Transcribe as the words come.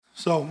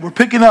So we're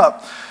picking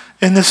up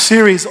in this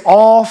series,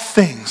 All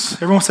Things.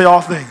 Everyone say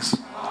all things.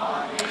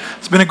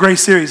 It's been a great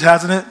series,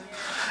 hasn't it?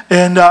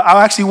 And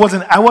I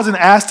wasn't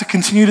asked to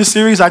continue the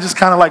series. I just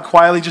kind of like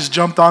quietly just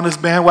jumped on this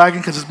bandwagon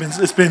because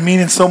it's been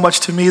meaning so much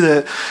to me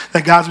that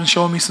God's been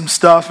showing me some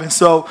stuff. And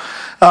so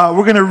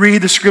we're going to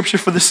read the scripture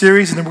for the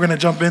series, and then we're going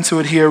to jump into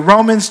it here.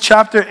 Romans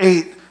chapter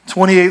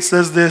 8:28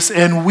 says this,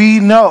 and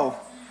we know.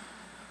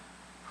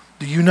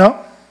 Do you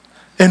know?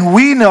 And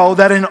we know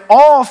that in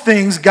all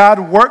things God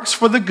works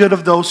for the good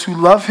of those who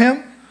love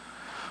him,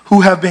 who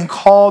have been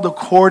called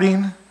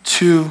according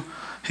to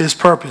his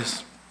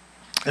purpose.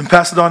 And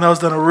Pastor Darnell's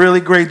done a really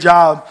great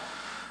job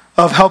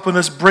of helping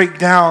us break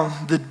down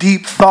the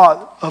deep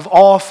thought of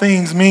all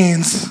things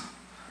means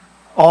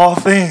all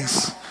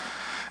things.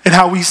 And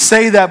how we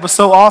say that, but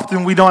so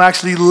often we don't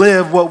actually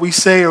live what we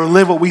say or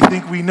live what we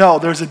think we know.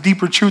 There's a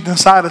deeper truth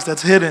inside us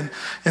that's hidden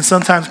and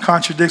sometimes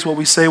contradicts what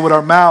we say with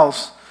our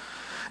mouths.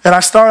 And I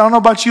don't know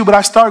about you, but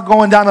I start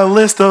going down a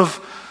list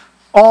of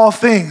all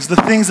things, the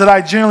things that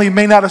I generally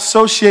may not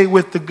associate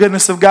with the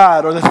goodness of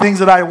God, or the things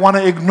that I want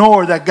to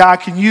ignore that God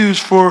can use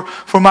for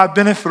my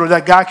benefit, or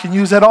that God can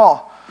use at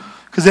all.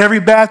 Because every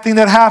bad thing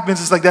that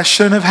happens is like that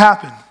shouldn't have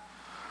happened.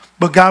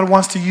 But God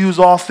wants to use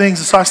all things.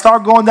 And so I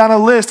start going down a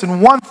list,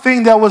 and one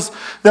thing that was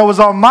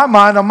on my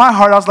mind, on my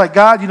heart, I was like,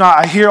 God,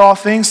 I hear all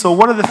things, so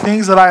what are the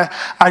things that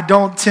I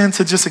don't tend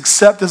to just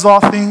accept as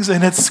all things?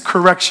 And it's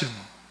correction.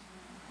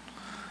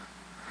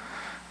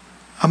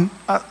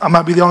 I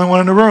might be the only one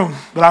in the room,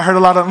 but I heard a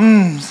lot of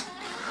mms.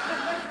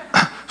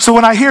 So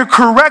when I hear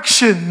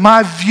correction,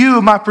 my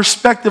view, my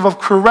perspective of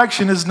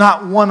correction is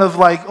not one of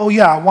like, oh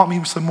yeah, I want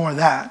me some more of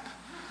that.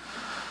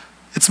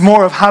 It's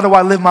more of how do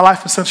I live my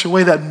life in such a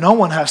way that no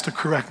one has to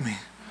correct me.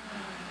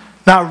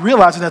 Now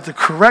realizing that the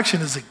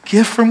correction is a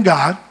gift from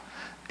God,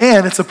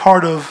 and it's a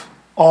part of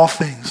all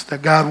things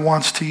that God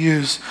wants to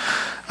use.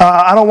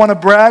 I don't want to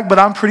brag, but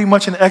I'm pretty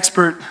much an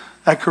expert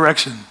at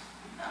correction.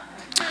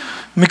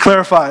 Let me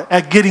clarify,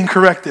 at getting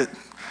corrected.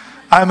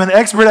 I'm an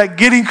expert at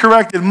getting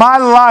corrected. My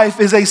life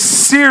is a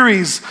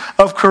series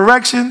of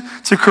correction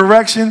to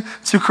correction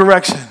to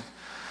correction.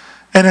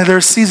 And then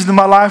there's seasons in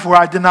my life where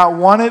I did not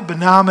want it, but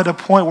now I'm at a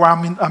point where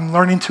I'm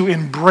learning to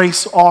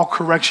embrace all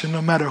correction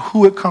no matter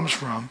who it comes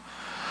from.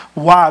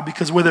 Why?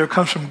 Because whether it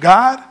comes from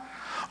God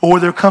or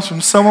whether it comes from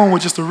someone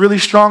with just a really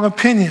strong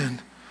opinion,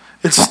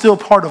 it's still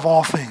part of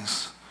all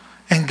things.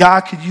 And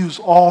God could use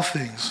all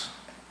things.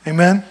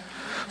 Amen?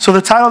 So the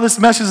title of this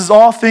message is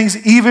All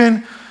Things,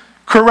 Even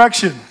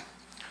Correction.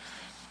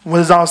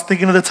 As I was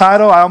thinking of the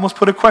title, I almost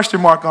put a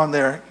question mark on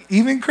there.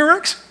 Even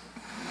correction?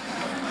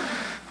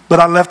 But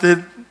I left it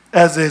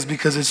as is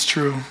because it's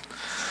true.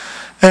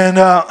 And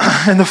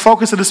the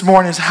focus of this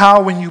morning is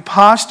how when you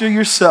posture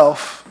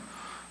yourself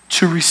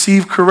to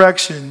receive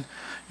correction,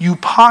 you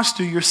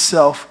posture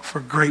yourself for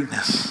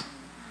greatness.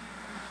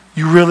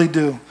 You really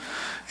do.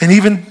 And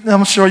even,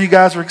 I'm sure you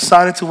guys are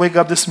excited to wake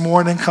up this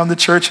morning, come to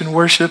church and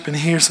worship and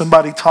hear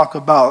somebody talk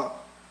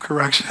about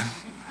correction.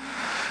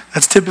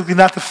 That's typically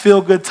not the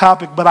feel-good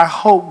topic, but I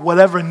hope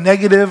whatever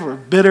negative or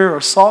bitter or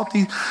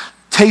salty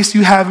taste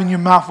you have in your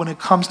mouth when it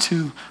comes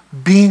to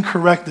being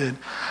corrected,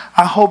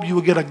 I hope you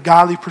will get a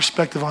godly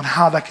perspective on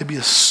how that could be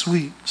a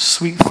sweet,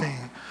 sweet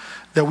thing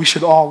that we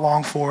should all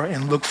long for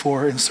and look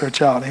for and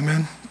search out.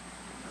 Amen?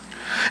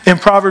 In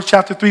Proverbs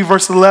chapter 3,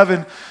 verse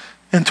 11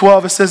 and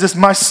 12, it says this,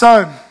 my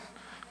son,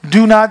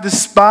 do not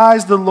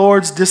despise the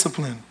Lord's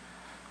discipline.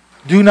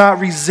 Do not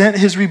resent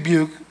his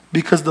rebuke,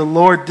 because the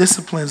Lord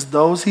disciplines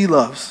those he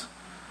loves.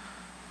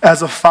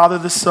 As a father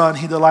the son,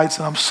 he delights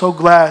in. I'm so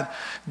glad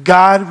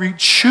God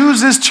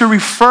chooses to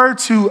refer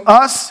to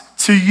us,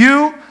 to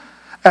you,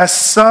 as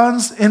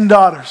sons and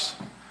daughters.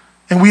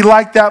 And we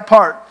like that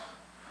part.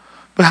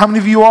 But how many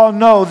of you all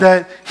know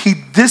that he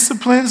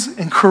disciplines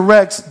and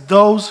corrects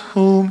those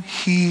whom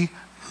he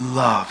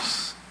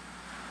loves?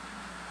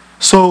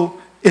 So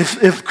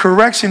if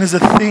correction is a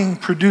thing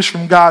produced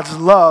from God's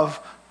love,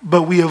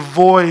 but we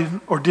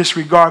avoid or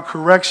disregard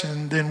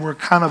correction, then we're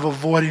kind of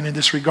avoiding and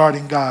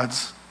disregarding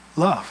God's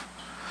love.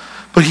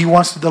 But he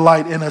wants to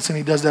delight in us, and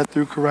he does that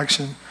through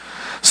correction.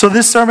 So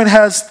this sermon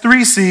has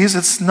 3 C's.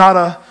 It's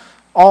not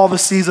all the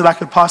C's that I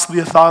could possibly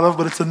have thought of,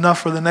 but it's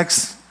enough for the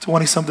next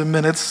 20-something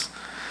minutes.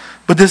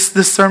 But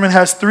this sermon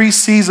has 3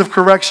 C's of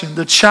correction.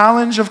 The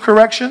challenge of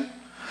correction,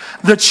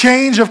 the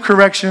change of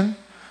correction,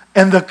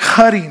 and the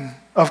cutting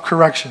of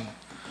correction.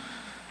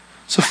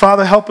 So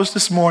Father, help us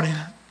this morning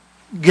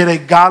get a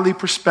godly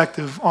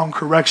perspective on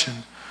correction.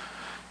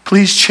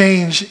 Please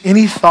change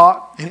any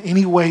thought in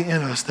any way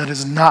in us that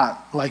is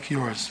not like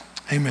yours.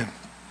 Amen.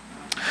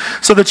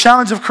 So the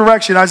challenge of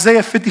correction,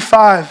 Isaiah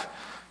 55,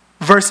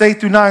 verse 8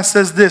 through 9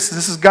 says this.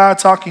 This is God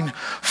talking.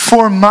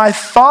 For my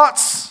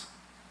thoughts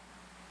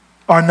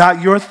are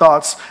not your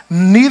thoughts,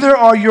 neither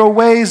are your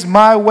ways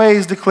my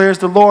ways, declares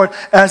the Lord.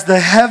 As the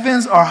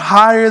heavens are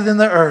higher than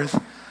the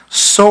earth,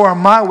 so are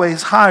my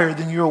ways higher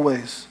than your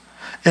ways,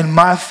 and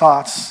my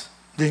thoughts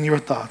than your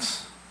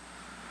thoughts.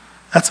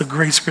 That's a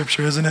great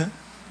scripture, isn't it?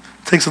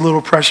 Takes a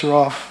little pressure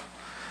off.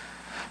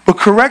 But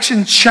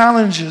correction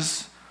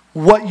challenges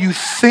what you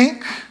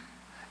think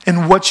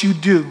and what you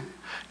do.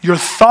 Your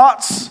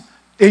thoughts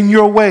and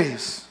your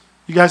ways.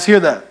 You guys hear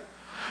that?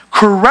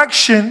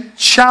 Correction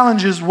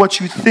challenges what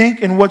you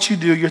think and what you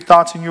do, your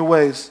thoughts and your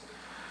ways.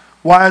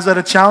 Why is that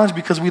a challenge?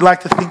 Because we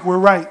like to think we're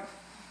right.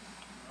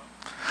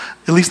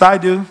 At least I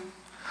do.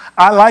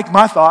 I like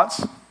my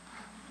thoughts.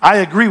 I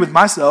agree with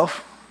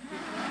myself.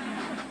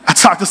 I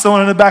talked to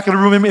someone in the back of the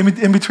room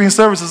in between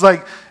services,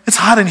 like, it's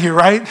hot in here,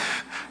 right?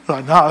 They're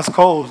like, no, it's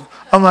cold.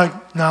 I'm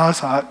like, no, it's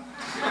hot.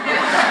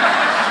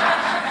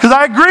 Because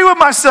I agree with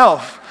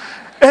myself.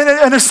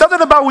 And there's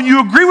something about when you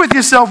agree with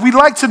yourself, we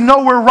like to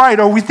know we're right,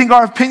 or we think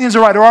our opinions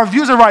are right, or our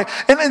views are right.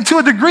 And to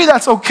a degree,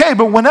 that's okay.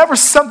 But whenever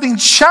something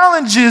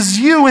challenges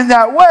you in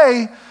that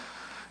way,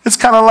 it's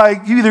kind of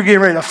like you either get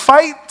ready to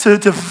fight to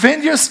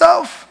defend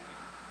yourself,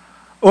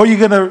 or you're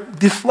going to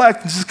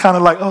deflect and just kind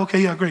of like, oh,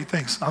 okay, yeah, great,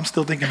 thanks. I'm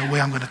still thinking the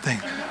way I'm going to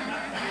think.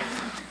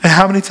 And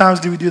how many times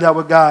do we do that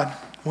with God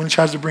when he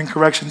tries to bring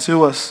correction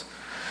to us?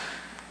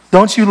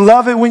 Don't you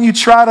love it when you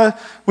try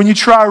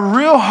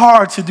real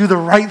hard to do the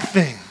right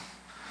thing?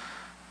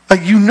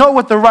 Like, you know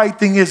what the right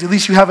thing is. At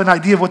least you have an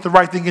idea of what the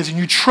right thing is. And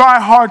you try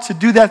hard to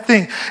do that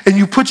thing. And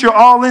you put your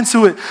all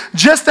into it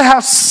just to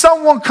have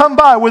someone come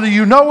by, whether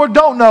you know or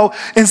don't know,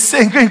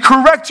 and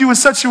correct you in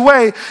such a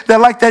way that,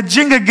 like that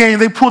Jenga game,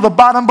 they pull the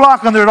bottom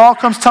block under it, all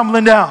comes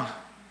tumbling down.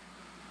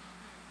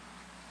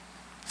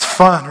 It's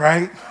fun,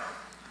 right?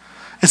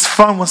 It's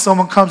fun when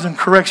someone comes and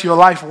corrects your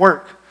life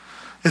work.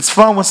 It's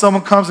fun when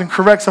someone comes and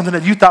corrects something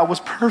that you thought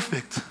was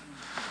perfect.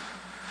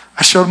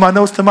 I showed my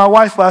notes to my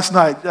wife last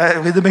night.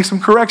 I had to make some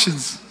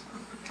corrections.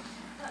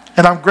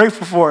 And I'm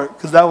grateful for it,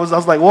 because I was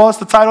like, well, it's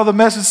the title of the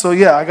message, so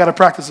yeah, I got to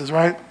practice this,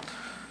 right?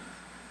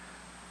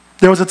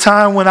 There was a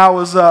time when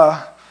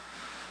I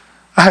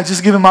had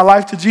just given my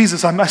life to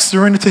Jesus. I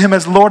surrendered to him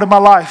as Lord of my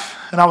life,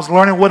 and I was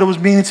learning what it was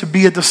meaning to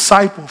be a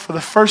disciple for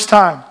the first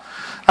time.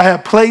 I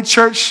had played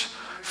church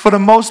for the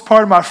most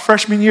part of my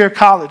freshman year of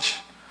college.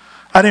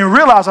 I didn't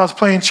realize I was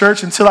playing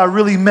church until I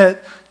really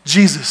met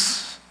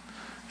Jesus.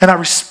 And I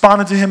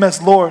responded to him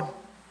as Lord.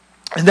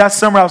 And that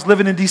summer, I was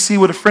living in D.C.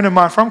 with a friend of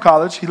mine from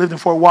college. He lived in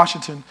Fort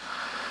Washington.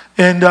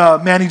 And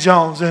Manny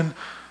Jones. And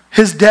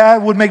his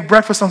dad would make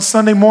breakfast on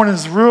Sunday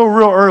mornings real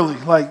early.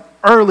 Like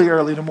early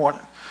in the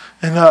morning.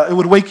 And it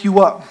would wake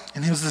you up.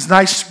 And it was this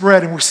nice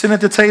spread. And we're sitting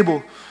at the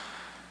table.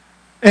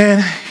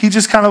 And he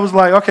just kind of was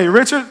like, okay,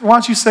 Richard, why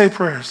don't you say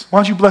prayers? Why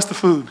don't you bless the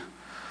food?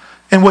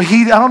 And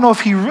I don't know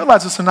if he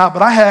realized this or not,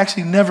 but I had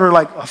actually never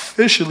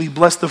officially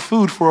blessed the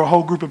food for a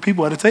whole group of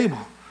people at a table.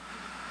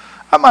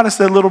 I might have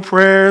said little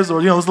prayers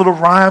or, those little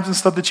rhymes and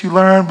stuff that you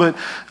learn, but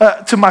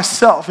to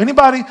myself.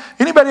 Anybody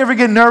ever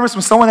get nervous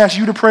when someone asks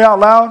you to pray out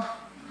loud?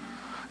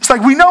 It's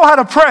like we know how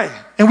to pray,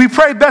 and we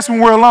pray best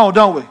when we're alone,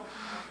 don't we?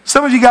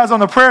 Some of you guys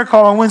on the prayer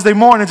call on Wednesday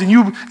mornings,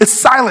 and it's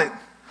silent.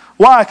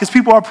 Why? Because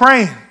people are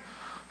praying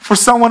for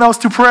someone else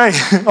to pray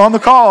on the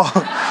call.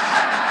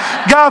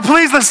 God,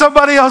 please let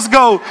somebody else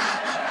go.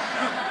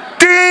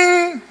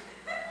 Ding!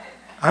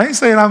 I ain't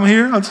saying I'm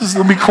here. I'm just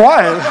going to be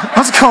quiet.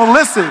 I'm just going to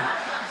listen.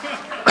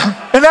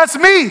 And that's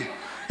me.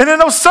 And in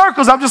those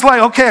circles, I'm just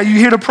like, okay, you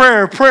hear the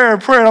prayer.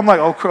 And I'm like,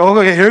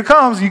 okay, here it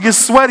comes. You get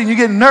sweaty, you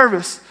get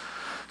nervous.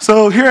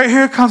 So here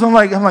it comes. I'm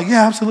like,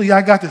 yeah, absolutely,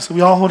 I got this. So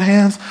we all hold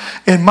hands.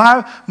 And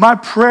my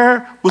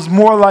prayer was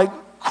more like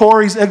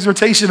Corey's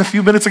exhortation a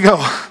few minutes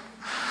ago.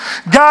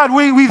 God,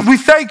 we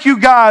thank you,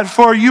 God,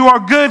 for you are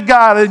good,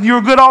 God, and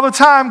you're good all the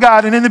time,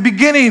 God. And in the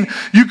beginning,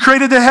 you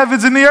created the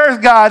heavens and the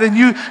earth, God, and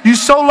you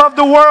so loved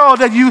the world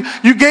that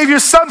you gave your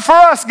son for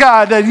us,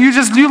 God, and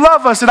you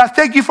love us. And I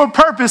thank you for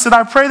purpose, and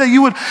I pray that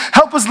you would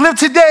help us live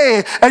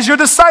today as your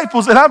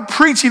disciples. And I'm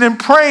preaching and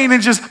praying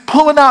and just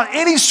pulling out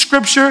any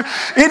scripture,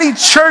 any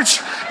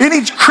church,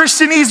 any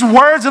Christianese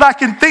words that I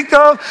can think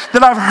of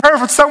that I've heard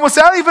from someone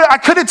say. I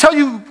couldn't tell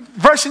you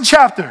verse and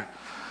chapter.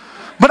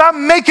 But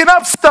I'm making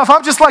up stuff.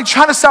 I'm just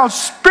trying to sound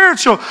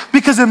spiritual,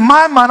 because in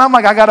my mind, I'm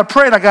like, I got to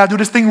pray and I got to do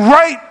this thing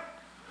right.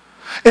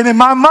 And in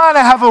my mind,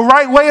 I have a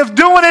right way of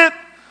doing it.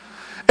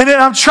 And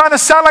then I'm trying to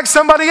sound like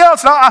somebody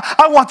else.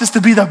 I want this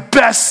to be the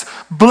best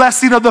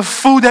blessing of the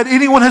food that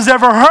anyone has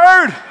ever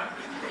heard.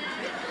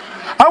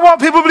 I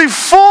want people to be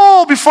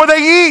full before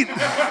they eat.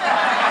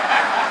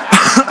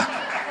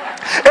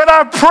 And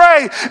I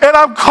pray, and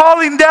I'm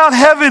calling down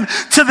heaven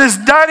to this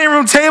dining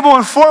room table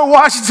in Fort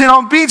Washington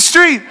on Beach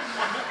Street.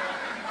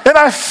 And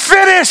I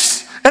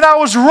finished, and I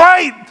was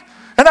right.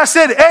 And I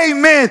said,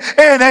 amen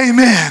and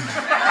amen.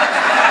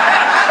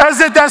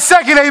 As if that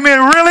second amen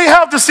really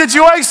helped the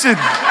situation. And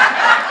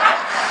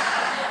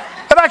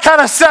I kind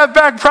of sat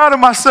back proud of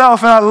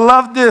myself, and I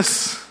love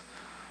this.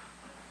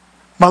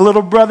 My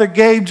little brother,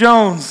 Gabe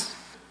Jones,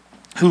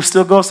 who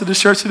still goes to the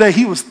church today,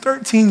 he was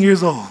 13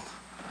 years old.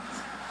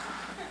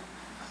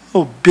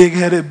 Oh,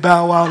 big-headed,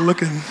 bow-wow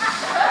looking.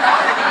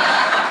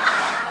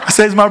 I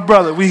say, he's my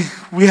brother. We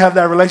have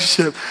that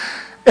relationship.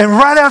 And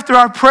right after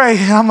I pray,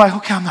 and I'm like,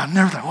 okay, I'm not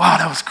nervous. Like, wow,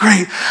 that was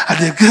great. I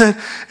did good.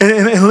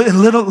 And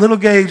little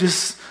Gabe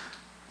just,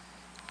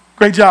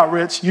 great job,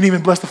 Rich. You didn't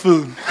even bless the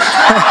food. Oh,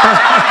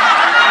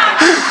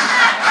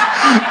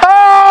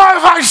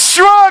 if I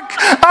shrunk,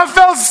 I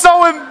felt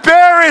so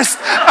embarrassed.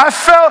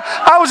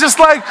 I was just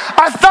like,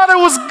 I thought it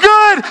was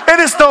good,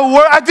 and it's the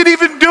worst. I didn't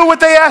even do what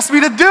they asked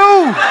me to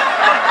do.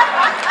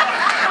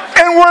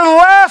 And we're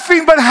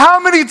laughing, but how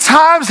many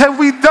times have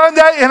we done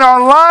that in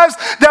our lives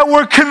that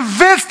we're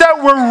convinced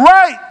that we're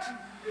right?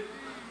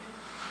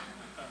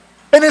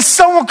 And then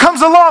someone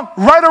comes along,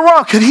 right or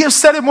wrong. Could he have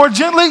said it more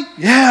gently?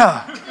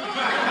 Yeah.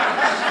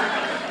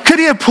 Could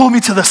he have pulled me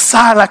to the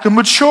side like a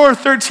mature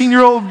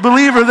 13-year-old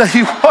believer that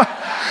he was?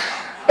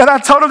 And I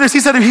told him this. He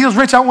said if he was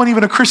rich, I wasn't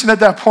even a Christian at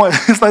that point.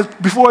 It's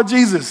like before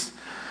Jesus.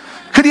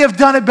 Could he have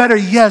done it better?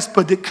 Yes,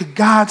 but could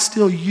God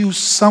still use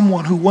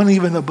someone who wasn't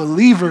even a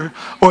believer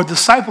or a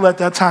disciple at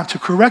that time to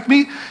correct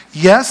me?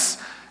 Yes,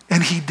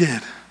 and he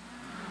did.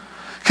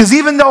 Because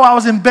even though I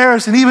was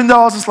embarrassed and even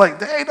though I was just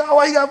like, hey, no,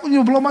 why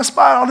you blow my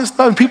spot, all this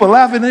stuff, and people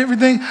laughing and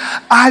everything,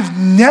 I've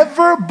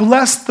never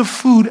blessed the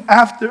food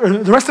after, or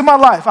the rest of my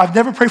life, I've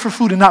never prayed for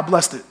food and not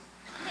blessed it.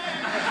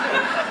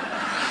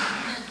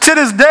 To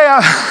this day,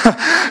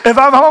 if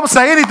I'm going to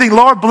say anything,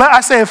 Lord, bless,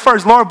 I say it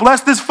first, Lord,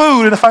 bless this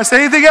food. And if I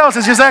say anything else,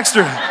 it's just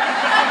extra.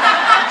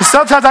 And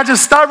sometimes I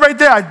just stop right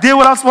there. I did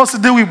what I'm supposed to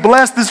do. We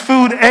bless this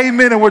food,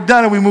 amen, and we're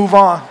done and we move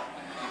on.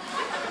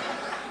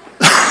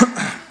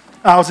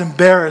 I was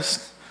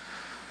embarrassed.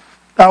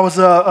 I was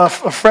a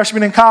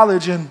freshman in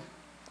college, and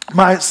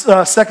my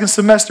second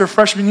semester,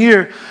 freshman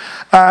year,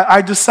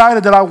 I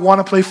decided that I want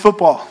to play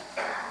football.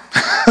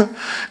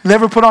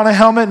 Never put on a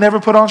helmet, never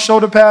put on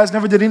shoulder pads,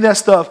 never did any of that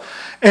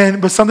stuff.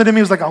 But something in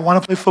me was like, I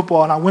want to play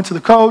football. And I went to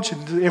the coach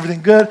and did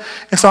everything good.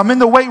 And so I'm in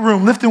the weight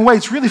room lifting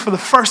weights really for the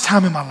first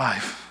time in my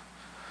life.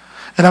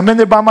 And I'm in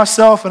there by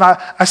myself, and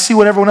I see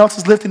what everyone else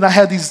is lifting. I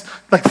had these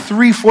like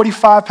 3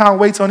 45-pound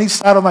weights on each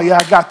side. I'm like, yeah,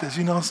 I got this.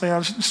 You know what I'm saying?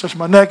 I stretch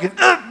my neck, and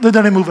it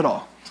didn't move at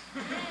all.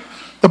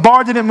 The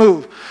bar didn't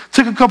move.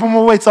 Took a couple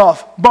more weights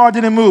off. Bar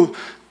didn't move.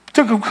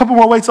 Took a couple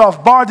more weights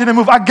off. Bar didn't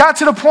move. I got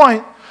to the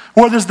point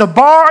where there's the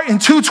bar and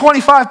 2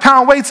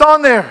 25-pound weights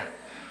on there.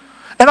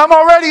 And I'm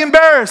already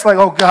embarrassed. Like,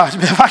 oh gosh,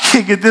 man, if I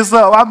can't get this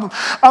up,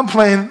 I'm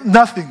playing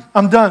nothing.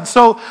 I'm done.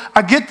 So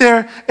I get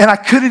there, and I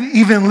couldn't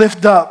even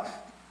lift up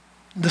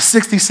the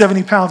 60,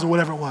 70 pounds or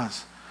whatever it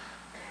was.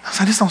 I was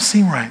like, this don't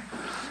seem right.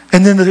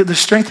 And then the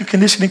strength and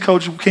conditioning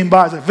coach came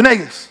by. He's like,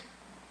 Venegas,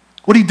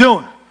 what are you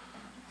doing?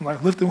 I'm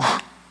like, lifting.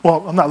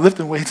 Well, I'm not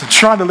lifting weights. I'm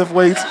trying to lift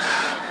weights.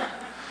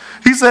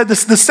 He said, the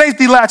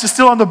safety latch is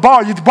still on the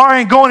bar. The bar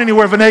ain't going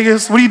anywhere,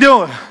 Venegas. What are you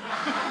doing?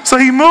 So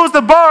he moves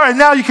the bar, and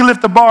now you can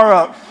lift the bar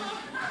up.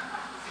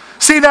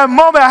 See, in that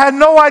moment, I had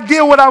no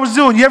idea what I was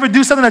doing. You ever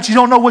do something that you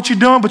don't know what you're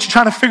doing, but you're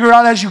trying to figure it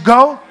out as you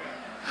go?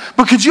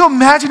 But could you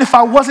imagine if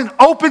I wasn't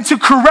open to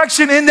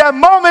correction in that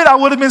moment, I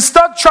would have been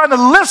stuck trying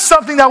to lift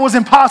something that was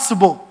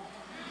impossible.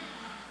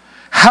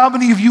 How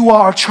many of you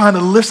are trying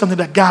to lift something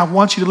that God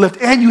wants you to lift,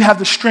 and you have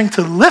the strength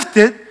to lift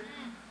it,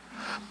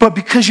 but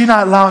because you're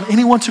not allowing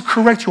anyone to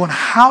correct you on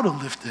how to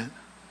lift it,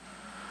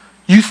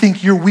 you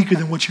think you're weaker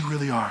than what you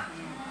really are.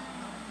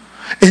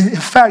 And in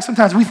fact,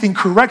 sometimes we think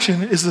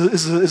correction is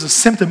a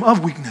symptom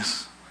of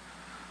weakness.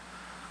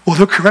 Well,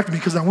 they'll correct me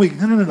because I'm weak.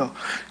 No.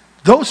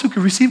 Those who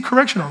can receive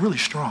correction are really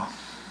strong.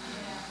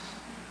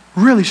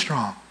 Really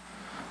strong.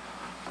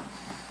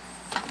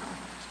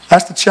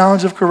 That's the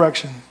challenge of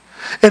correction.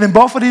 And in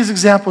both of these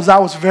examples, I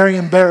was very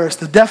embarrassed.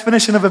 The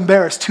definition of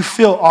embarrassed, to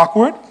feel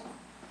awkward,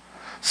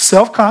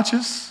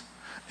 self-conscious,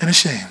 and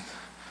ashamed.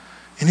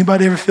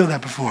 Anybody ever feel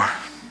that before?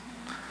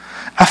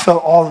 I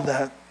felt all of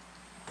that.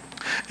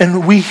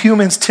 And we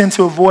humans tend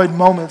to avoid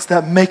moments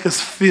that make us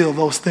feel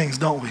those things,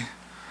 don't we?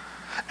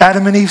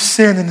 Adam and Eve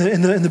sinned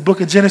in the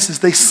book of Genesis.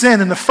 They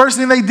sinned, and the first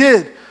thing they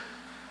did,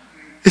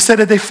 it said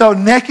that they felt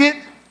naked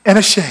and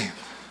ashamed.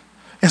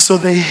 And so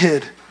they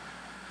hid.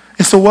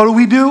 And so what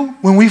do?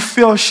 When we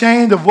feel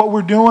ashamed of what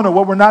we're doing or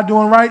what we're not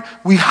doing right,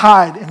 we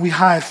hide, and we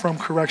hide from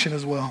correction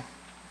as well.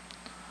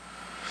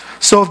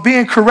 So if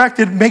being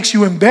corrected makes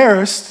you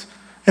embarrassed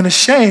and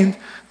ashamed,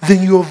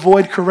 then you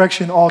avoid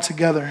correction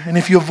altogether. And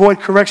if you avoid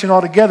correction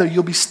altogether,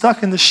 you'll be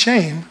stuck in the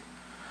shame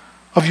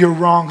of your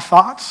wrong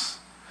thoughts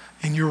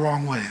and your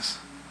wrong ways.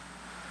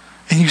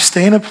 And you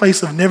stay in a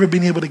place of never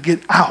being able to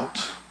get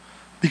out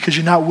because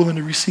you're not willing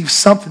to receive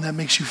something that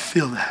makes you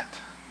feel that.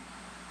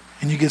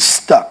 And you get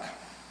stuck.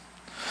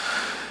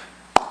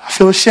 I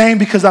feel ashamed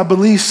because I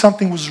believe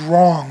something was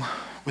wrong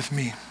with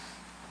me.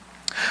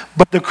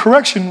 But the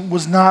correction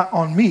was not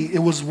on me. It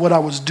was what I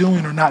was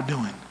doing or not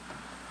doing.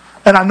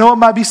 And I know it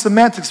might be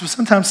semantics, but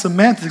sometimes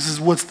semantics is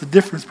what's the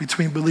difference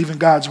between believing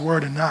God's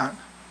word and not.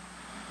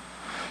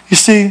 You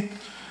see,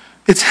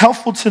 it's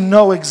helpful to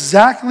know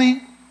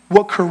exactly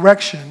what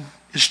correction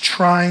is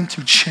trying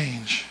to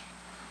change.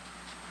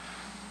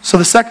 So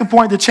the second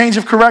point, the change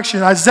of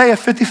correction, Isaiah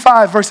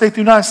 55, verse 8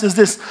 through 9 says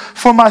this,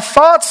 "For my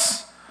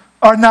thoughts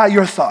are not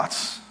your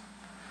thoughts.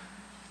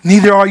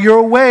 Neither are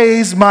your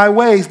ways my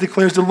ways,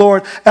 declares the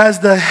Lord. As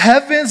the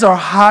heavens are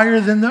higher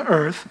than the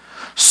earth,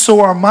 so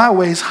are my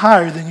ways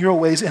higher than your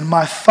ways, and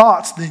my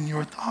thoughts than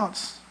your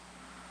thoughts."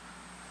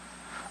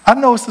 I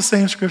know it's the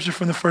same scripture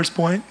from the first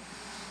point.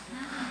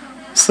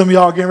 Some of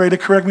y'all are getting ready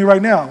to correct me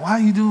right now. Why are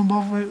you doing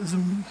both ways?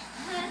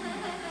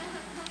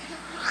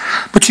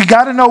 But you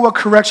got to know what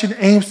correction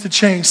aims to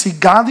change. See,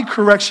 godly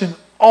correction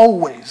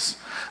always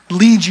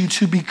leads you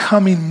to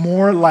becoming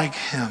more like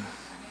him.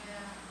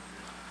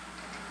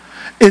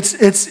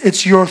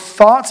 It's your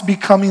thoughts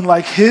becoming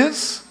like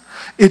his.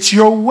 It's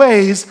your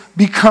ways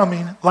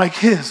becoming like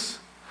his.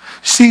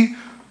 See,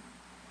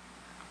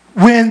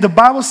 when the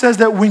Bible says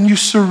that when you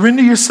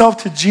surrender yourself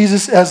to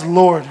Jesus as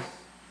Lord,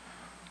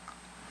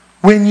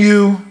 when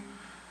you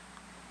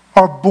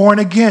are born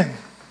again,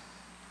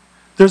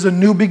 there's a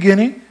new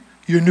beginning,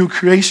 your new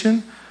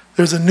creation.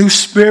 There's a new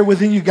spirit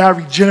within you. God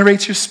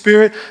regenerates your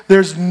spirit.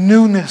 There's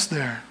newness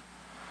there.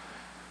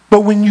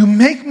 But when you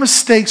make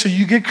mistakes or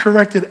you get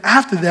corrected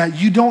after that,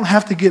 you don't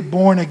have to get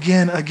born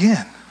again.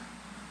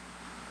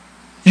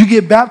 You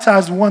get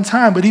baptized one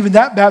time, but even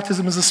that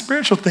baptism is a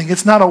spiritual thing.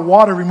 It's not a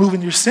water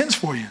removing your sins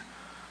for you.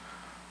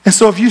 And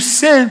so if you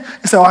sin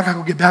and say, oh, I got to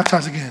go get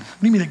baptized again.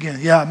 What do you mean again?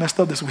 Yeah, I messed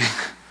up this week.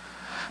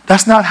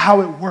 That's not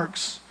how it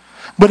works.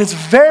 But it's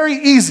very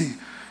easy.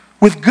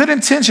 With good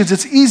intentions,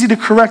 it's easy to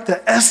correct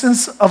the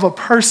essence of a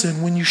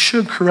person when you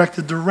should correct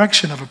the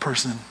direction of a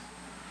person.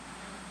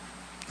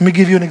 Let me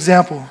give you an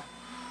example.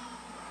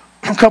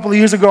 A couple of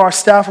years ago, our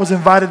staff was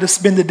invited to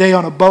spend the day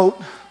on a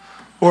boat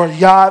or a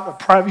yacht,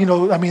 a private,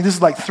 this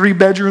is like 3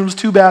 bedrooms,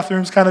 2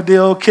 bathrooms kind of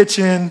deal,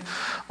 kitchen,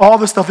 all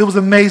this stuff. It was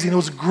amazing. It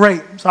was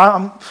great. So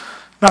I'm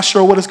not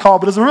sure what it's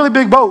called, but it's a really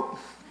big boat.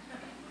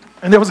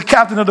 And there was a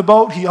captain of the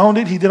boat. He owned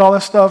it. He did all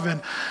that stuff.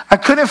 And I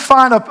couldn't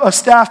find a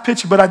staff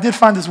picture, but I did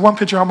find this one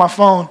picture on my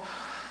phone.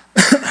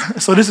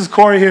 So this is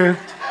Corey here.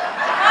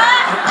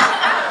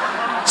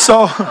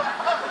 So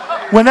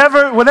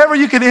whenever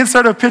you can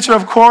insert a picture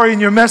of Corey in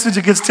your message,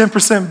 it gets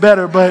 10%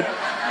 better. But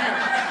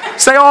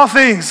say all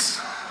things.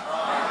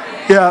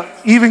 Yeah,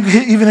 even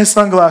his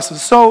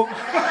sunglasses. So,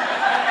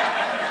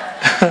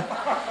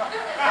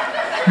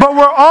 but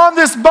we're on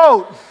this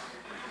boat.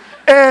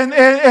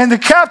 And the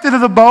captain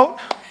of the boat,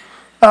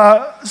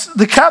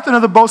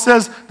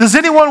 says, does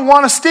anyone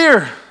want to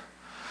steer?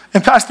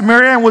 And Pastor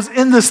Marianne is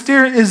in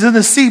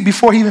the seat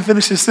before he even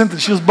finished his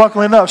sentence. She was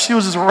buckling up. She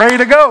was just ready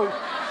to go.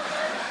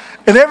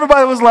 And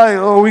everybody was like,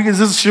 oh,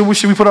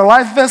 should we put our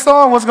life vest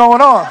on? What's going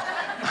on?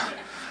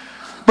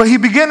 But he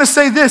began to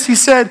say this. He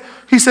said,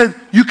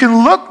 you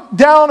can look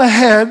down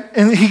ahead,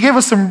 and he gave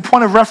us some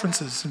point of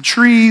references, some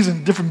trees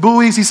and different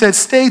buoys. He said,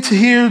 stay to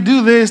here,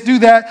 do this, do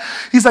that.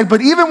 He's like,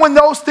 but even when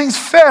those things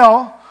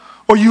fail,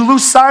 or you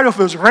lose sight, or if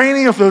it was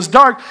raining, or if it was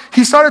dark,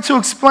 he started to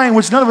explain,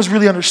 which none of us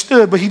really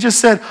understood, but he just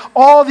said,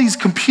 all these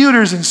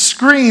computers and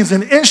screens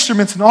and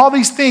instruments and all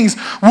these things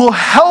will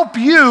help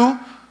you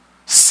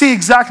see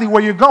exactly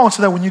where you're going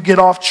so that when you get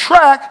off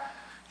track,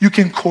 you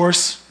can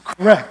course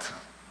correct.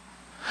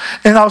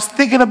 And I was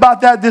thinking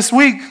about that this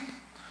week,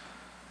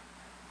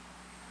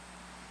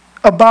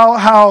 about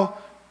how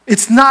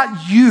it's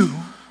not you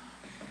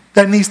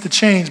that needs to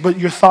change, but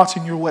your thoughts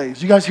and your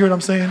ways. You guys hear what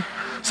I'm saying?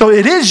 So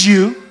it is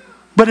you,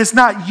 but it's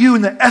not you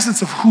in the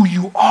essence of who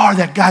you are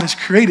that God has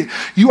created.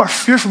 You are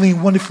fearfully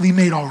and wonderfully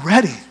made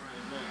already.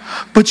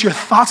 But your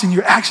thoughts and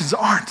your actions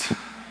aren't.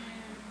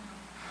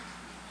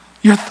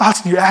 Your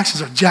thoughts and your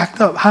actions are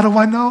jacked up. How do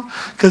I know?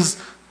 Because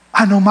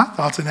I know my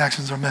thoughts and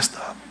actions are messed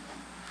up.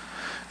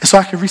 And so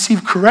I can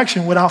receive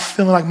correction without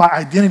feeling like my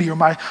identity or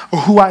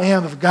who I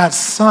am of God's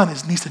son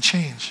needs to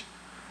change.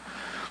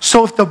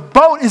 So if the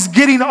boat is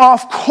getting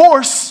off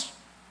course,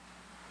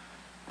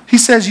 he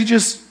says you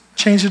just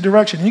change the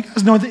direction. You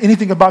guys know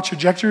anything about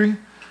trajectory?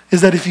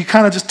 Is that if you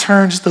kind of just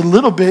turn just a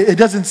little bit, it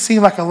doesn't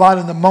seem like a lot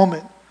in the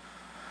moment.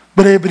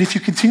 But if you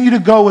continue to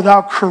go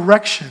without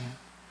correction,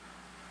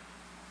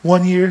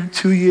 1 year,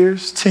 2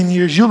 years, 10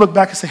 years, you'll look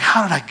back and say,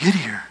 how did I get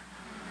here?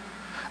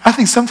 I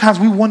think sometimes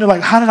we wonder,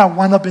 how did I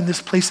wind up in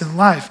this place in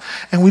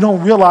life? And we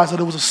don't realize that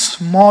it was a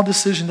small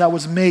decision that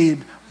was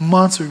made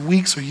months or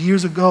weeks or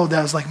years ago that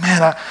was like,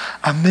 man,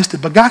 I missed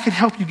it. But God can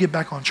help you get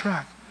back on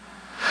track.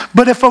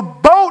 But if a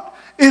boat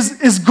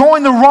is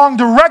going the wrong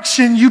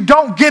direction, you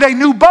don't get a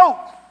new boat.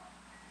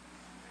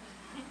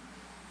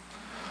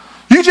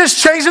 You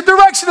just change the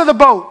direction of the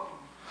boat.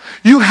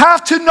 You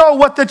have to know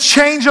what the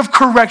change of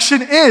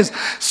correction is.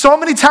 So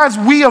many times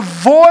we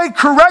avoid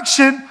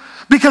correction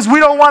because we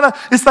don't want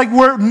to, it's like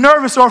we're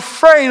nervous or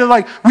afraid,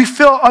 or we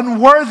feel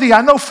unworthy.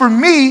 I know for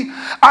me,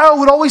 I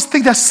would always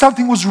think that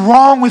something was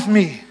wrong with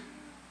me.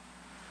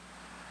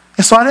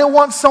 And so I didn't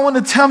want someone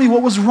to tell me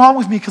what was wrong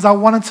with me because I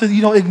wanted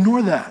to,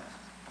 ignore that.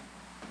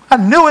 I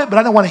knew it, but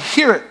I didn't want to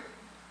hear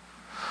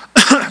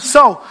it.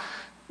 So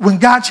when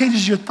God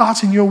changes your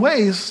thoughts and your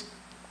ways,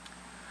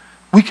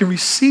 we can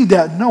receive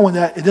that knowing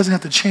that it doesn't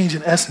have to change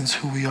in essence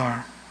who we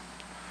are.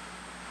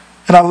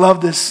 And I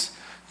love this.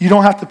 You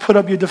don't have to put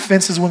up your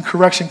defenses when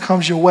correction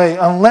comes your way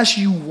unless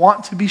you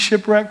want to be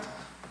shipwrecked,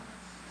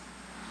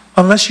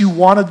 unless you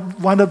want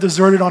to wind up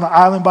deserted on an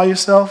island by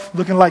yourself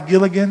looking like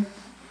Gilligan.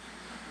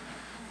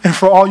 And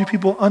for all you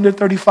people under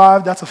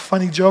 35, that's a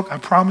funny joke, I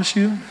promise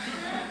you.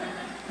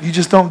 You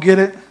just don't get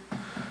it.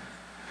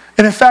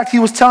 And in fact, he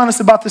was telling us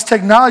about this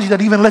technology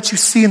that even lets you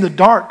see in the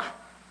dark.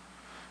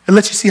 It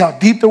lets you see how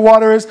deep the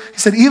water is. He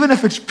said, even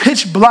if it's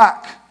pitch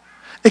black,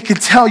 it can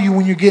tell you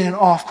when you're getting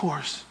off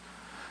course.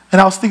 And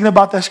I was thinking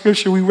about that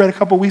scripture we read a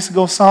couple weeks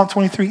ago, Psalm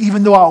 23.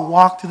 Even though I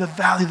walk through the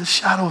valley of the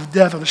shadow of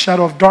death or the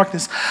shadow of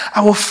darkness,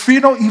 I will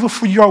fear no evil,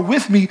 for you are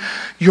with me.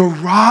 Your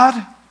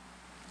rod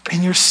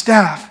and your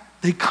staff,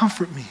 they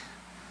comfort me.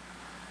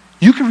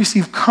 You can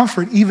receive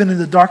comfort even in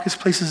the darkest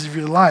places of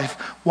your life.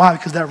 Why?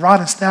 Because that rod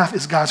and staff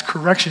is God's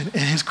correction,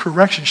 and his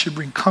correction should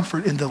bring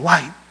comfort and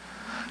delight,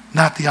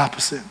 not the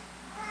opposite.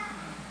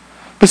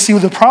 But see,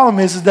 what the problem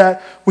is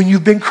that when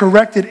you've been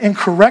corrected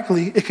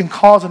incorrectly, it can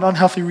cause an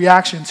unhealthy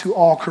reaction to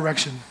all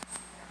correction.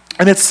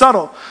 And it's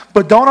subtle,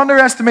 but don't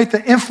underestimate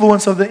the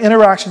influence of the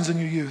interactions in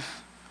your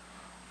youth,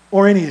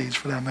 or any age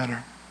for that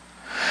matter.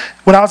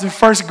 When I was in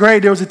first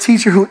grade, there was a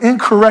teacher who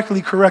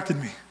incorrectly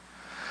corrected me.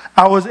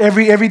 I was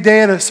every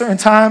day at a certain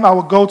time, I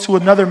would go to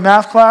another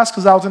math class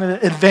because I was in an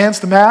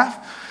advanced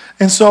math.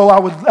 And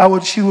so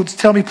she would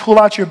tell me, pull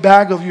out your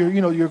bag of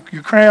your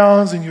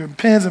crayons and your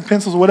pens and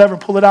pencils or whatever,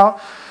 and pull it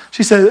out.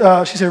 She said,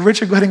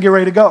 Richard, go ahead and get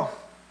ready to go.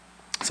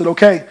 I said,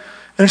 okay.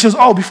 And she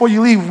goes, before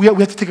you leave, we have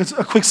to take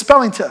a quick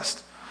spelling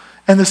test.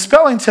 And the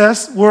spelling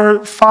tests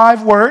were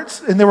 5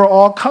 words, and they were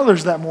all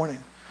colors that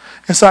morning.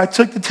 And so I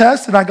took the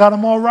test, and I got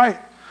them all right.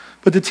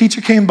 But the teacher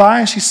came by,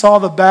 and she saw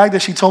the bag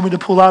that she told me to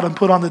pull out and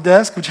put on the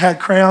desk, which had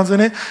crayons in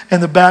it,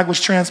 and the bag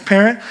was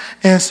transparent.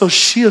 And so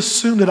she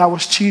assumed that I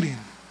was cheating.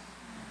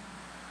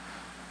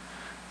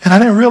 And I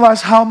didn't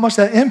realize how much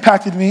that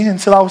impacted me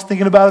until I was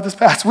thinking about it this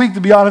past week, to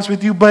be honest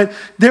with you. But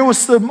there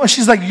was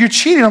she's like, you're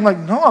cheating. I'm like,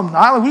 no, I'm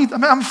not.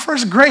 I'm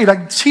first grade.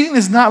 Like, cheating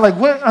is not like,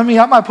 what? I mean,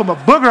 I might put my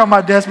booger on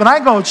my desk, but I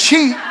ain't going to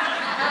cheat.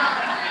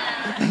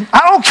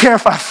 I don't care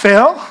if I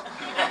fail.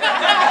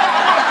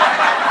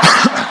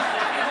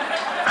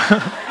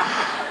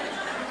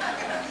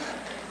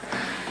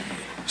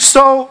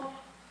 So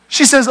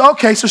she says,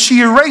 okay, so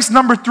she erased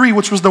number 3,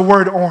 which was the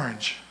word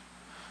orange.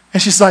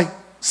 And she's like,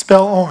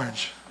 spell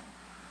orange.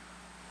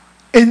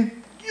 And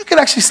you can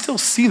actually still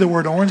see the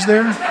word orange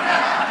there. But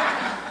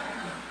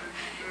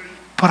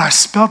I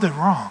spelled it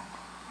wrong.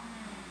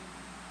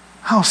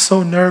 I was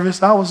so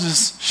nervous. I was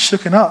just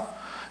shooken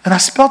up. And I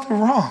spelled it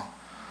wrong.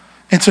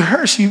 And to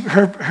her,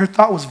 her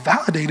thought was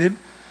validated.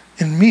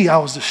 In me, I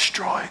was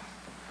destroyed.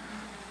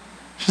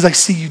 She's like,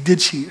 see, you did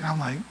cheat. And I'm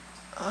like,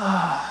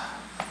 ugh.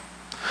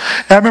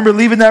 And I remember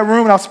leaving that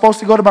room, and I was supposed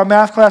to go to my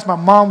math class. My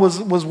mom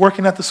was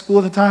working at the school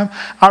at the time.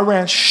 I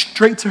ran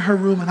straight to her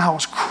room, and I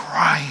was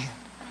crying.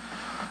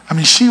 I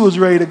mean, she was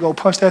ready to go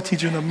punch that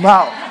teacher in the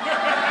mouth.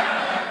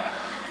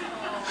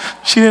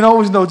 She didn't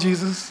always know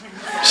Jesus.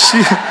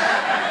 She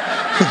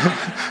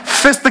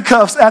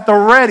fisticuffs at the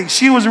ready.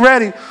 She was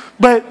ready.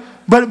 But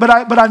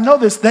I know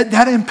this,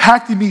 that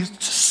impacted me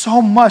so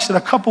much that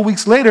a couple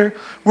weeks later,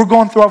 we're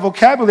going through our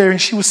vocabulary,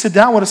 and she would sit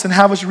down with us and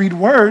have us read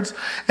words,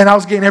 and I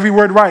was getting every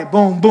word right.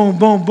 Boom, boom,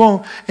 boom,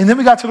 boom. And then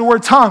we got to the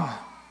word tongue.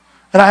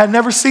 And I had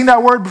never seen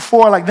that word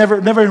before, like never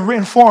in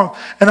written form.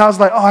 And I was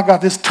like, I got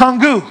this,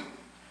 tongue-goo.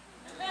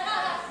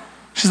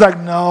 She's like,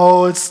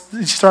 no,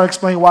 she started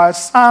explaining why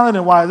it's silent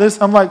and why this.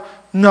 I'm like,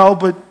 no,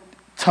 but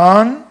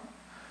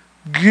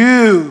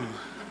tongue-goo.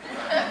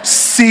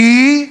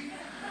 See?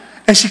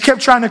 And she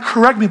kept trying to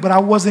correct me, but I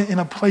wasn't in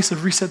a place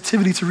of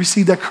receptivity to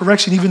receive that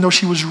correction. Even though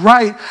she was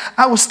right,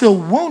 I was still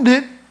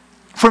wounded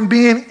from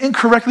being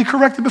incorrectly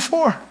corrected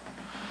before.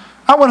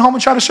 I went home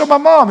and tried to show my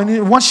mom.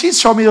 And once she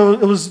showed me it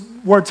was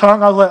word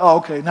tongue, I was like, oh,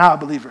 okay, now I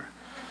believe her.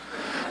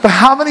 But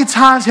how many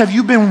times have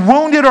you been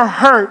wounded or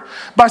hurt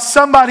by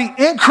somebody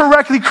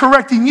incorrectly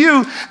correcting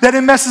you that it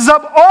messes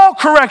up all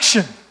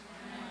correction?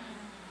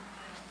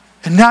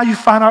 And now we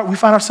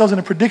find ourselves in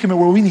a predicament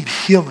where we need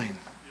healing.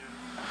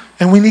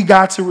 And we need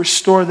God to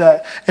restore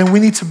that. And we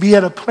need to be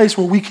at a place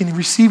where we can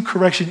receive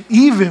correction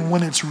even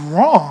when it's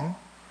wrong,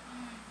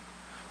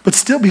 but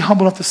still be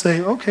humble enough to say,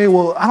 okay,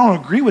 well, I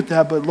don't agree with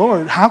that, but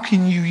Lord, how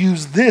can you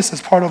use this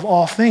as part of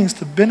all things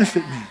to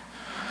benefit me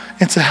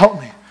and to help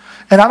me?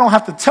 And I don't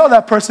have to tell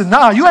that person,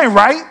 nah, you ain't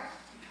right.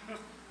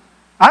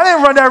 I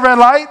didn't run that red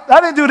light. I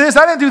didn't do this.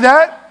 I didn't do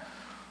that.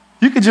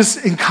 You could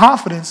just, in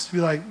confidence, be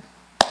like,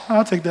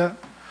 I'll take that.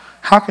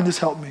 How can this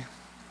help me?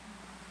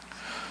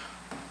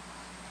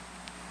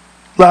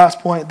 Last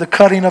point, the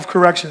cutting of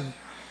correction.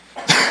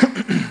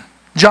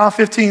 John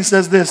 15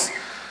 says this,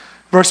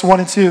 verse 1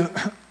 and 2.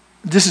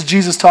 This is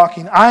Jesus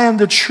talking. I am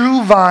the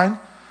true vine.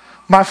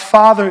 My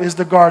Father is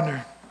the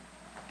gardener.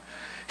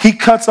 He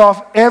cuts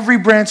off every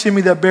branch in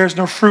me that bears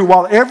no fruit,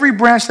 while every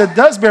branch that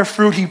does bear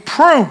fruit, he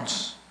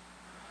prunes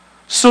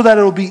so that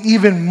it will be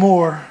even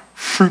more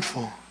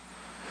fruitful.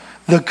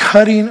 The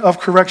cutting of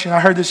correction. I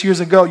heard this years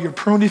ago. You're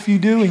pruned if you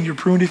do, and you're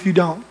pruned if you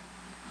don't.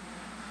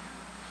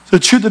 The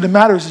truth of the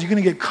matter is you're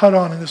going to get cut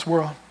on in this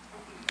world.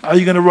 Are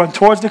you going to run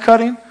towards the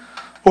cutting,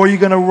 or are you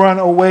going to run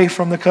away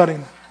from the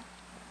cutting?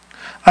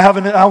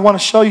 I want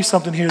to show you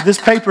something here. This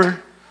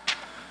paper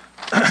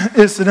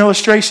is an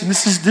illustration.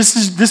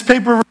 This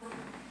paper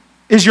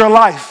is your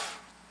life.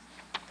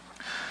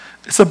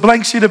 It's a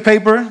blank sheet of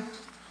paper,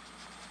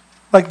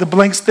 like the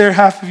blank stare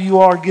half of you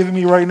are giving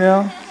me right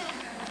now.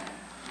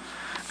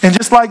 And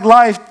just like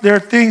life, there are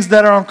things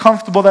that are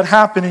uncomfortable that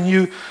happen, and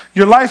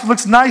your life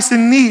looks nice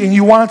and neat, and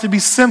you want it to be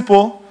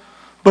simple,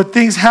 but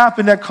things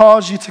happen that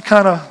cause you to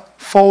kind of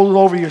fold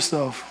over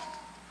yourself.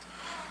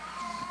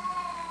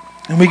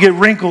 And we get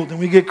wrinkled and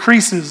we get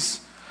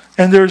creases,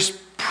 and there's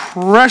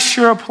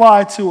pressure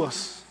applied to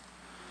us.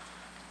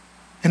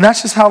 And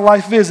that's just how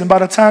life is. And by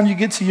the time you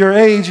get to your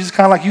age, it's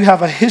kind of like you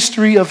have a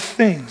history of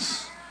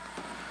things.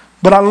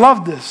 But I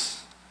love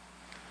this,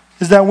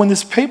 is that when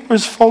this paper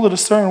is folded a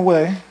certain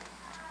way,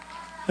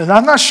 and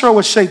I'm not sure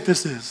what shape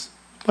this is,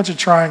 a bunch of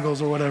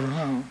triangles or whatever. I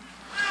don't know.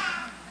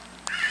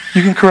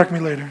 You can correct me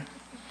later.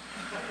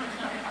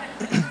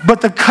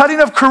 But the cutting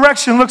of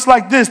correction looks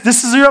like this.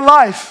 This is your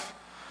life.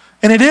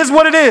 And it is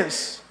what it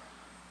is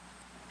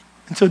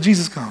until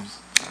Jesus comes.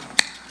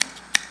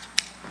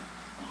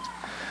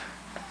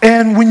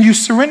 And when you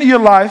surrender your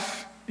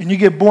life and you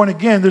get born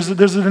again,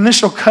 there's an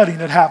initial cutting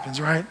that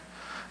happens, right?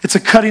 It's a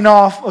cutting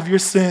off of your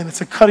sin.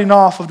 It's a cutting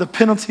off of the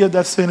penalty of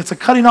that sin. It's a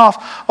cutting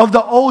off of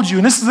the old you.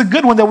 And this is a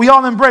good one that we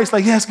all embrace.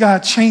 Like, yes, God,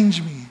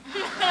 change me.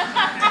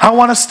 I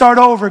want to start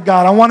over,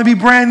 God. I want to be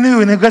brand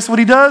new. And then guess what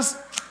he does?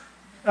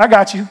 I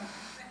got you.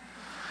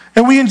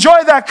 And we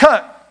enjoy that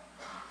cut.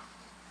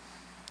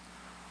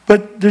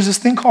 But there's this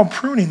thing called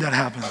pruning that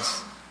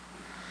happens.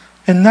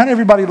 And not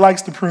everybody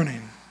likes the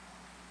pruning.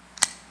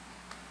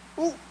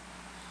 Ooh,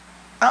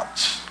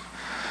 ouch.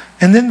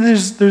 And then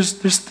there's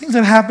things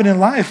that happen in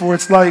life where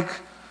it's like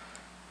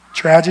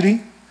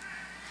tragedy,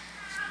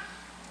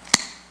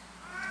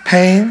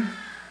 pain,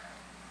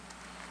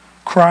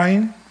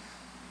 crying,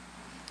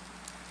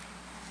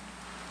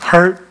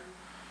 hurt,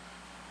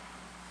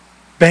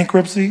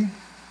 bankruptcy,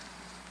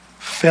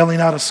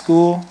 failing out of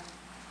school.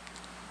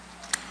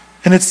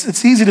 And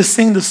it's easy to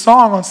sing the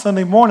song on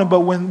Sunday morning, but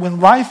when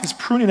life is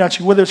pruning at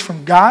you, whether it's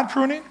from God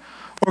pruning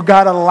or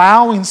God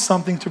allowing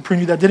something to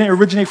prune you that didn't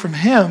originate from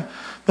him,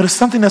 but it's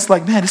something that's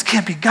like, man, this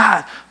can't be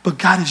God, but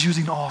God is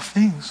using all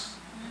things.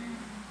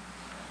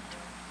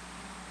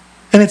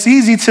 And it's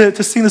easy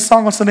to sing the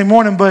song on Sunday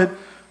morning, but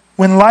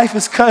when life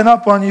is cutting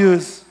up on you,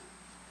 it's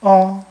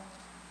all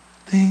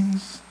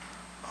things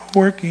are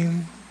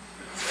working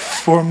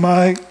for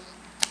my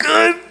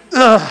good.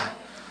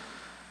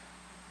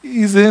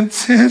 He's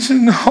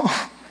intentional.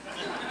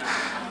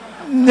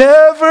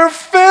 Never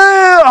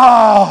fail.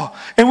 Oh.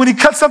 And when he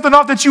cuts something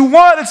off that you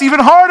want, it's even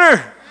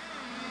harder.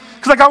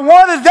 Because like, I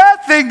wanted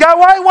that thing. God,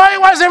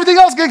 why is everything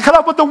else getting cut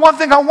off, but the one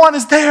thing I want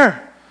is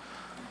there?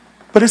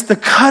 But it's the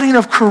cutting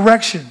of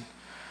correction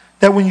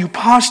that when you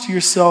posture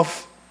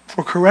yourself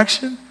for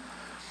correction,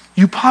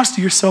 you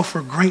posture yourself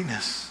for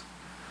greatness.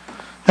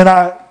 And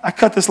I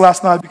cut this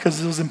last night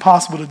because it was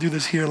impossible to do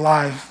this here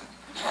live.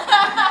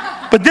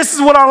 But this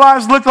is what our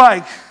lives look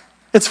like.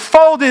 It's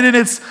folded and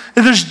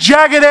there's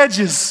jagged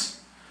edges.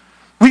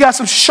 We got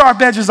some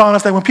sharp edges on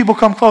us that when people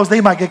come close,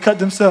 they might get cut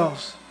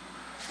themselves.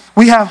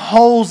 We have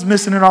holes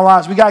missing in our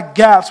lives. We got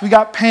gaps. We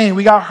got pain.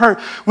 We got hurt.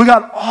 We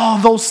got all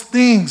those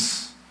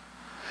things.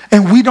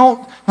 And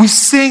we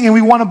sing and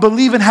we want to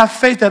believe and have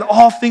faith that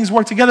all things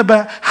work together.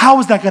 But how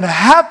is that going to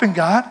happen,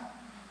 God?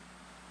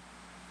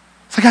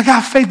 It's like, I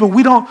got faith, but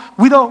we don't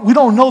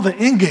know the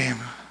end game.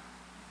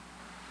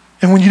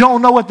 And when you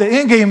don't know what the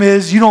end game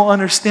is, you don't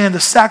understand the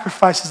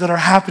sacrifices that are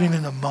happening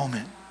in the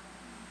moment.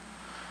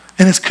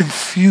 And it's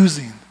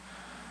confusing.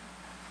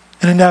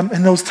 And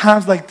in those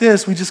times like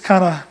this, we just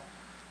kind of,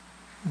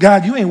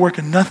 God, you ain't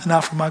working nothing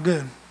out for my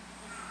good.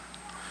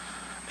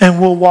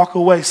 And we'll walk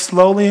away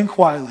slowly and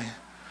quietly.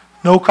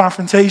 No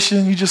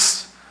confrontation. You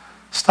just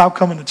stop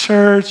coming to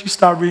church. You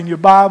stop reading your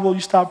Bible. You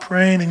stop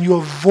praying. And you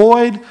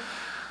avoid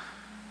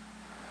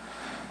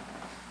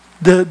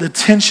the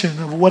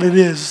tension of what it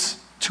is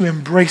to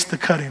embrace the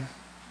cutting.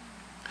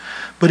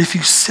 But if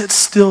you sit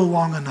still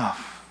long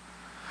enough,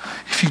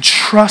 if you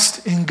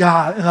trust in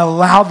God and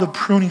allow the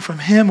pruning from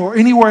him or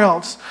anywhere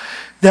else,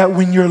 that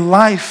when your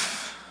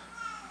life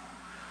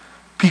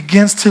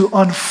begins to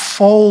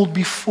unfold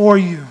before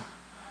you,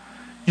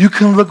 you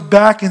can look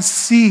back and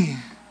see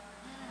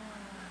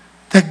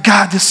that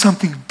God did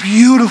something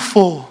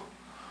beautiful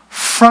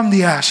from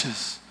the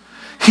ashes.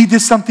 He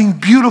did something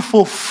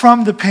beautiful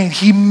from the pain.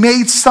 He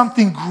made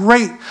something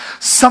great,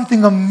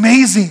 something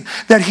amazing,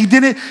 that he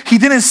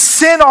didn't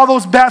send all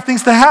those bad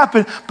things to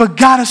happen, but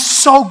God is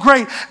so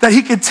great that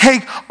he could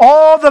take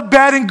all the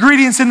bad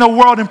ingredients in the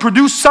world and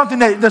produce something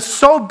that's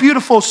so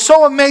beautiful,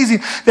 so amazing,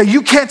 that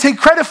you can't take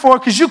credit for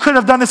because you couldn't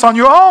have done this on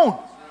your own.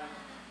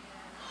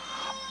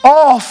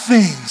 All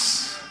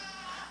things,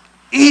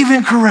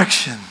 even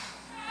correction.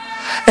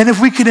 And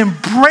if we could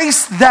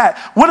embrace that,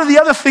 what are the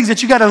other things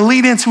that you got to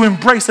lean into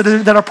embrace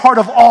that are part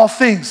of all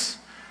things?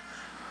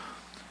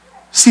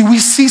 See, we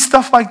see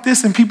stuff like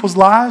this in people's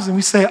lives and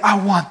we say,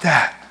 I want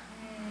that.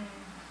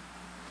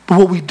 But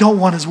what we don't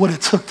want is what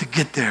it took to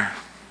get there.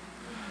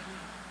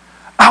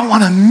 I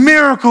want a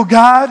miracle,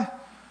 God,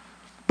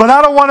 but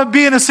I don't want to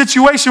be in a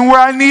situation where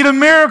I need a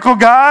miracle,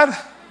 God.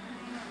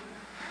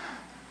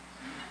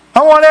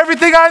 I want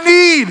everything I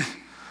need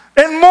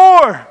and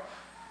more.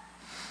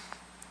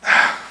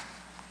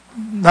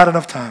 Not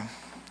enough time.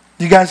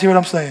 You guys hear what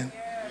I'm saying?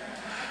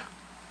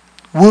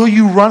 Will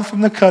you run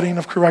from the cutting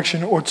of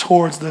correction or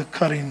towards the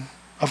cutting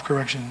of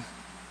correction?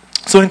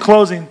 So in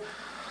closing,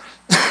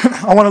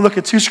 I want to look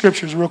at two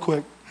scriptures real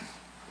quick.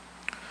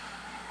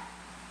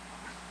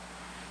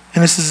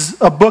 And this is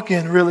a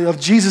bookend, really, of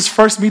Jesus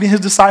first meeting his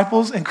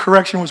disciples and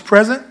correction was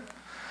present.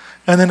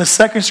 And then the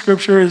second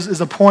scripture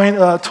is a point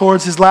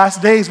towards his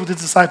last days with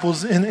his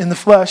disciples in the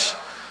flesh.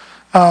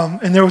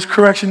 And there was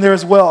correction there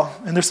as well.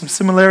 And there's some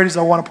similarities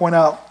I want to point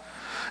out.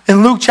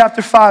 In Luke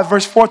chapter 5,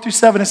 verse 4 through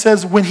 7, it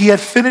says, when he had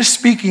finished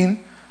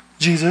speaking,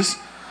 Jesus,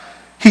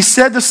 he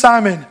said to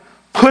Simon,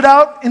 put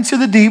out into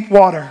the deep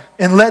water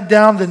and let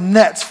down the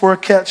nets for a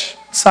catch.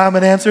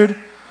 Simon answered,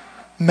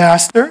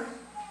 Master,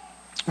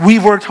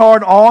 we've worked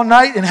hard all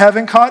night and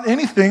haven't caught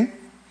anything.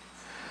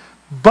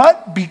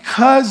 But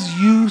because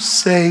you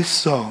say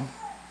so,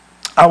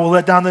 I will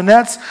let down the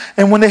nets.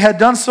 And when they had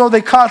done so,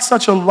 they caught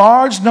such a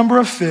large number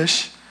of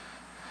fish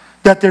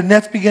that their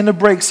nets began to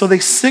break. So they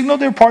signaled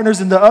their partners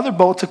in the other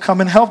boat to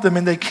come and help them.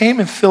 And they came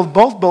and filled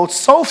both boats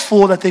so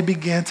full that they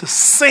began to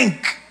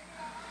sink.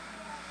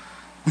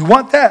 We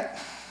want that.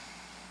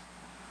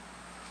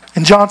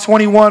 In John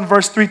 21,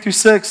 verse 3 through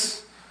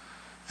 6,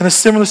 in a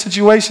similar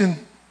situation,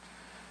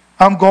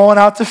 I'm going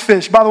out to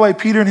fish. By the way,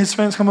 Peter and his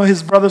friends,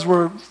 his brothers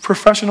were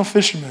professional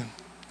fishermen.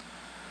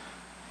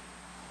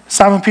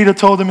 Simon Peter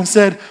told them and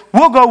said,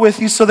 we'll go with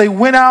you. So they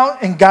went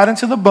out and got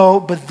into the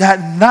boat, but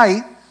that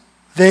night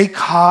they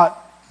caught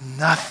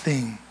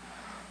nothing.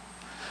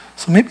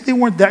 So maybe they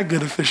weren't that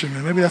good of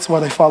fishermen. Maybe that's why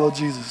they followed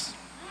Jesus.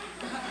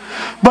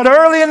 But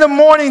early in the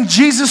morning,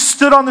 Jesus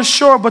stood on the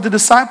shore, but the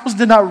disciples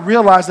did not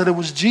realize that it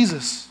was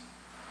Jesus.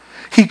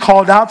 He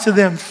called out to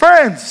them,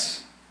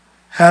 friends,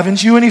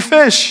 haven't you any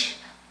fish?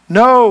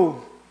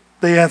 No,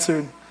 they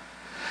answered.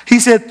 He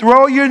said,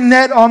 throw your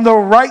net on the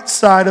right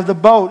side of the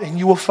boat and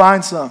you will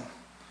find some.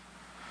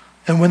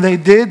 And when they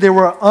did, they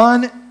were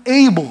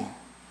unable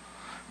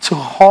to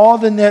haul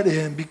the net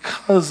in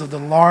because of the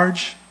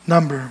large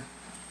number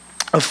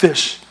of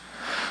fish.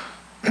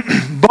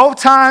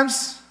 Both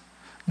times,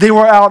 they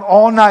were out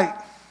all night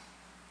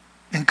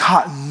and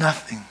caught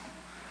nothing.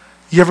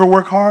 You ever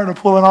work hard or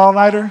pull an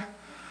all-nighter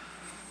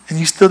and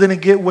you still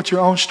didn't get what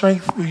your own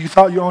strength, you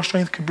thought your own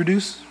strength could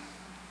produce?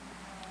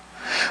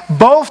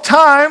 Both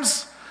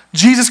times,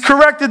 Jesus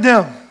corrected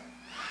them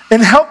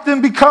and helped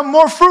them become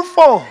more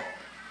fruitful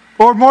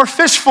or more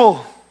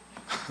fishful.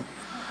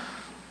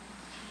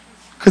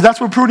 Because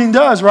that's what pruning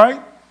does,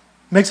 right?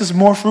 Makes us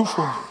more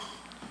fruitful.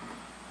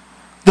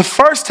 The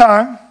first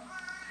time,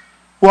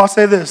 well, I'll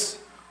say this.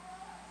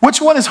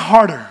 Which one is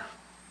harder?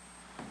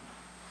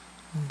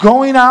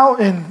 Going out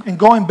and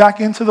going back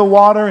into the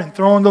water and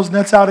throwing those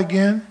nets out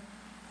again,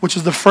 which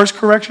is the first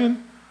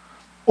correction,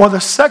 or the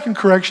second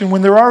correction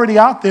when they're already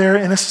out there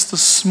and it's just a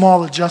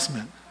small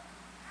adjustment?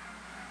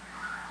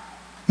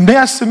 May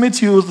I submit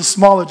to you it was the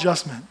small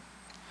adjustment.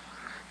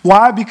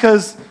 Why?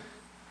 Because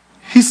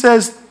he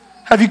says,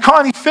 have you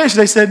caught any fish?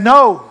 They said,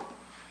 no.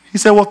 He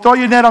said, well, throw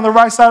your net on the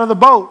right side of the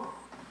boat.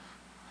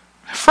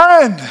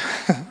 Friend.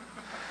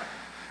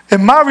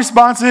 And my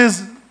response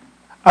is,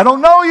 I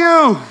don't know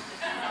you.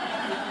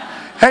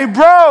 Hey,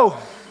 bro.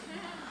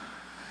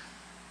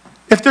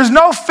 If there's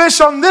no fish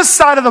on this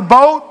side of the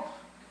boat,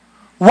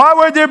 why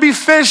would there be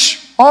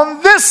fish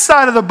on this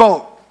side of the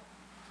boat?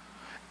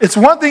 It's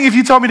one thing if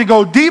you told me to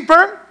go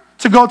deeper,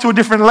 to go to a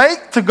different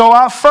lake, to go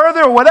out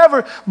further or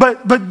whatever.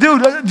 But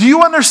dude, do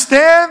you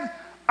understand?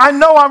 I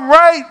know I'm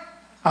right.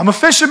 I'm a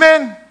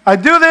fisherman. I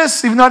do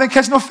this, even though I didn't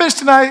catch no fish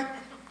tonight.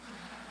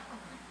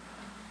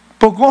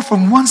 But going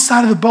from one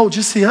side of the boat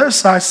just to the other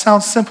side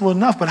sounds simple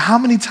enough. But how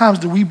many times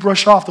do we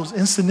brush off those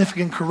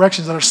insignificant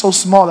corrections that are so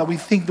small that we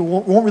think they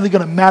won't really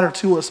going to matter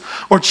to us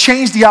or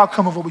change the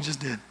outcome of what we just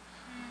did?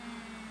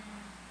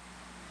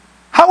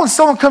 How when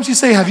someone comes to you and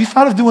say, have you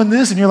thought of doing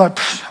this? And you're like,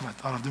 have I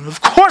thought of doing it? Of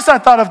course I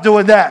thought of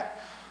doing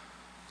that.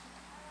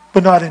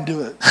 But no, I didn't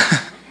do it.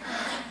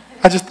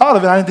 I just thought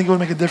of it. I didn't think it would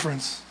make a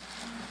difference.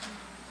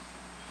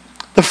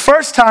 The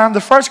first time,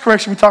 the first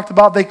correction we talked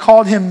about, they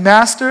called him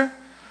master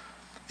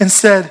and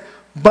said,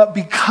 but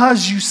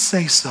because you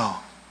say so.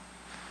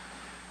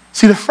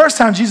 See, the first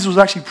time Jesus was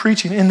actually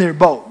preaching in their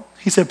boat.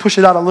 He said, push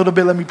it out a little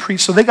bit, let me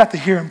preach. So they got to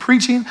hear him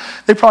preaching.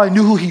 They probably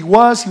knew who he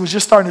was. He was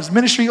just starting his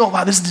ministry. Oh,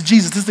 wow, this is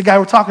Jesus. This is the guy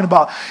we're talking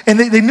about. And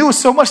they knew it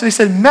so much that they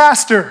said,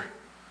 Master,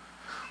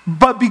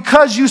 but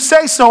because you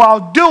say so,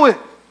 I'll do it.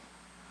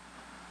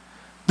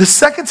 The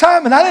second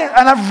time, and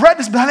I've read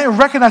this, but I didn't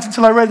recognize it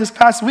until I read it this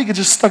past week. It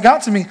just stuck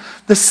out to me.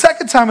 The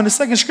second time in the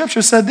second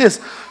scripture said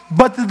this,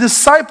 but the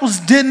disciples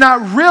did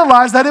not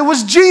realize that it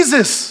was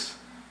Jesus.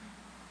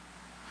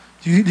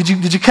 Did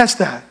you catch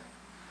that?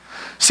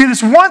 See,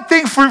 it's one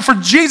thing for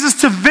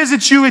Jesus to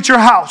visit you at your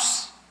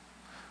house.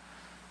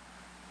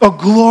 A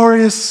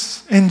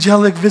glorious,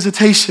 angelic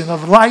visitation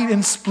of light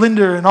and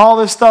splendor and all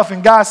this stuff.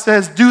 And God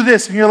says, do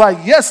this. And you're like,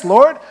 yes,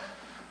 Lord.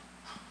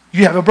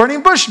 You have a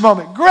burning bush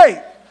moment.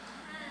 Great.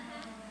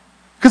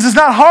 Because it's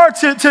not hard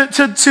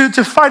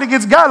to fight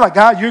against God. Like,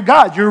 God,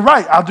 you're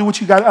right. I'll do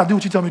what you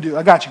tell me to do.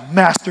 I got you,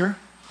 master.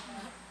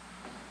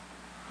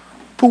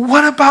 But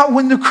what about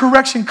when the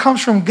correction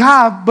comes from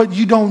God, but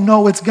you don't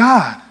know it's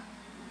God?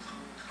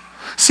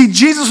 See,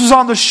 Jesus was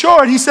on the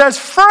shore and he says,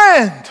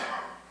 friend,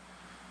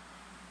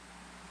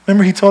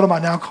 Remember, he told them, I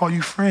now call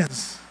you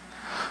friends.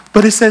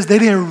 But it says they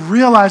didn't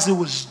realize it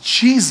was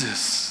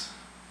Jesus.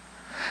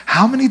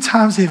 How many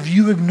times have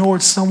you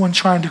ignored someone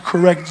trying to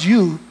correct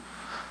you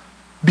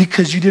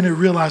because you didn't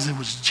realize it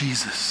was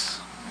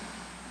Jesus?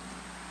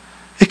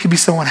 It could be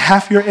someone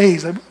half your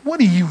age. Like, what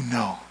do you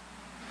know?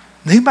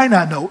 They might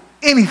not know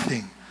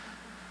anything.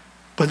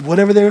 But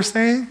whatever they were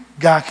saying,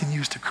 God can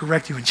use to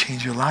correct you and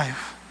change your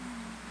life.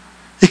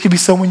 It could be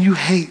someone you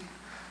hate,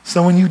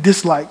 someone you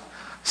dislike,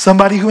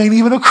 somebody who ain't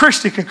even a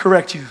Christian can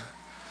correct you.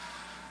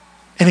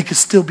 And it could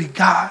still be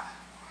God.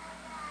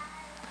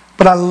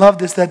 But I love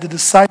this, that the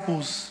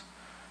disciples,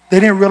 they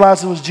didn't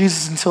realize it was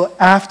Jesus until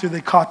after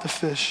they caught the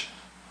fish.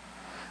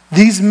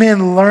 These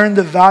men learned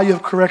the value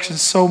of correction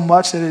so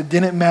much that it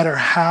didn't matter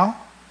how,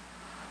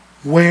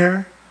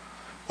 where,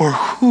 or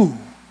who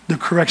the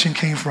correction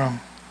came from.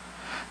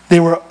 They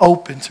were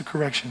open to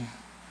correction.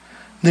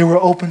 They were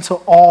open to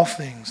all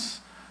things,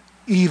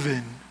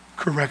 even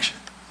correction.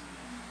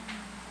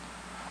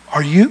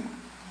 Are you?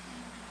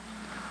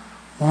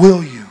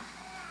 Will you?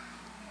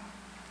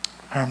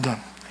 All right, I'm done.